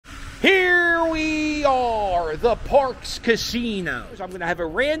we are the Parks Casino. I'm going to have a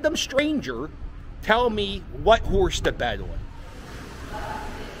random stranger tell me what horse to bet on.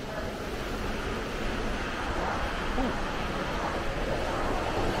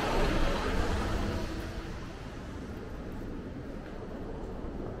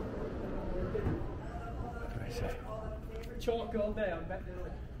 Chalk all day, I'm betting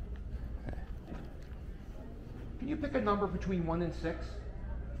it. Can you pick a number between 1 and 6?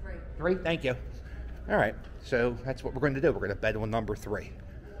 3. 3? Thank you. All right, so that's what we're going to do. We're going to bet on number 3.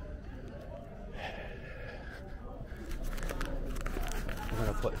 We're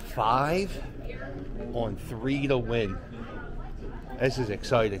going to put 5 on 3 to win. This is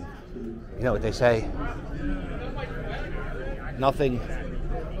exciting. You know what they say?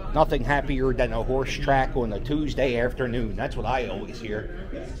 Nothing happier than a horse track on a Tuesday afternoon. That's what I always hear.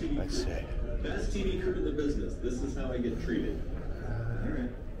 Let's see. Best TV crew in the business. This is how I get treated. All right.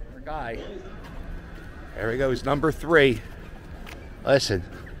 Our guy. There he goes, number 3. Listen.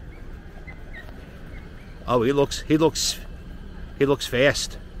 Oh, he looks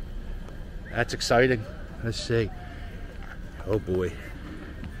fast. That's exciting. Let's see. Oh boy.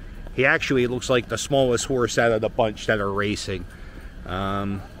 He actually looks like the smallest horse out of the bunch that are racing.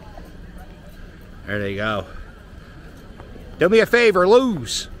 There they go. Do me a favor,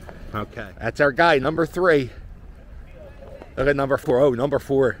 lose. Okay, that's our guy, number 3. Look at number 4. Oh, number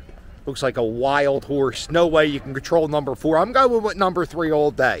 4 looks like a wild horse. No way you can control number 4. I'm going with number 3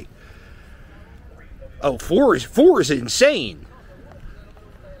 all day. Oh, 4 is insane.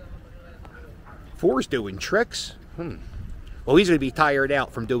 4's doing tricks. Well, he's going to be tired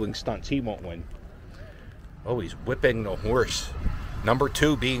out from doing stunts. He won't win. Oh, he's whipping the horse. Number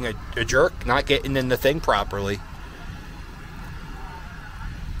 2 being a jerk, not getting in the thing properly.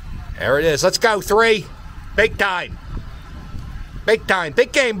 There it is. Let's go, 3. Big time. Big time.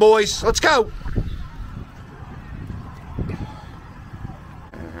 Big game, boys. Let's go.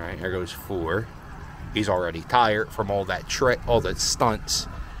 All right, here goes 4. He's already tired from all that trick, all the stunts.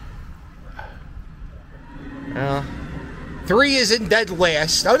 3 is in dead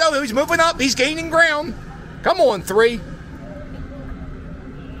last. Oh, no, he's moving up. He's gaining ground. Come on, 3.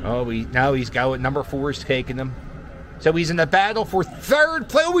 Oh, now he's going. Number 4 is taking him. So he's in the battle for 3rd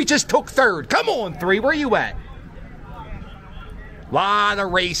place. Oh, he just took 3rd. Come on, 3. Where you at? Lot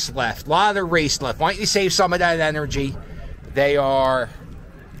of race left. Why don't you save some of that energy? They are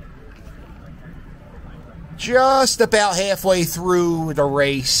just about halfway through the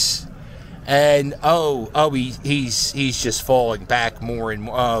race. And, he's just falling back more and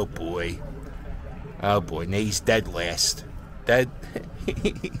more. Oh, boy. Oh, boy. Now he's dead last. Dead.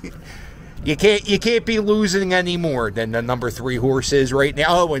 You can't be losing any more than the number 3 horse is right now.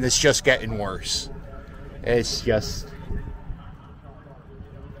 Oh, and it's just getting worse. It's just...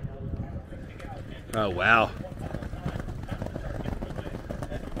 Oh, wow.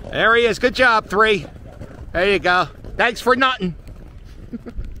 There he is. Good job, 3. There you go. Thanks for nothing.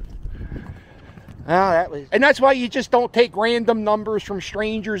 Oh, and that's why you just don't take random numbers from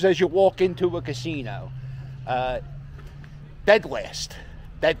strangers as you walk into a casino. Dead last.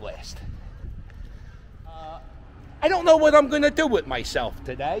 Dead last. I don't know what I'm going to do with myself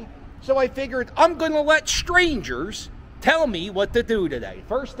today, so I figured I'm going to let strangers tell me what to do today.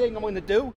 First thing I'm going to do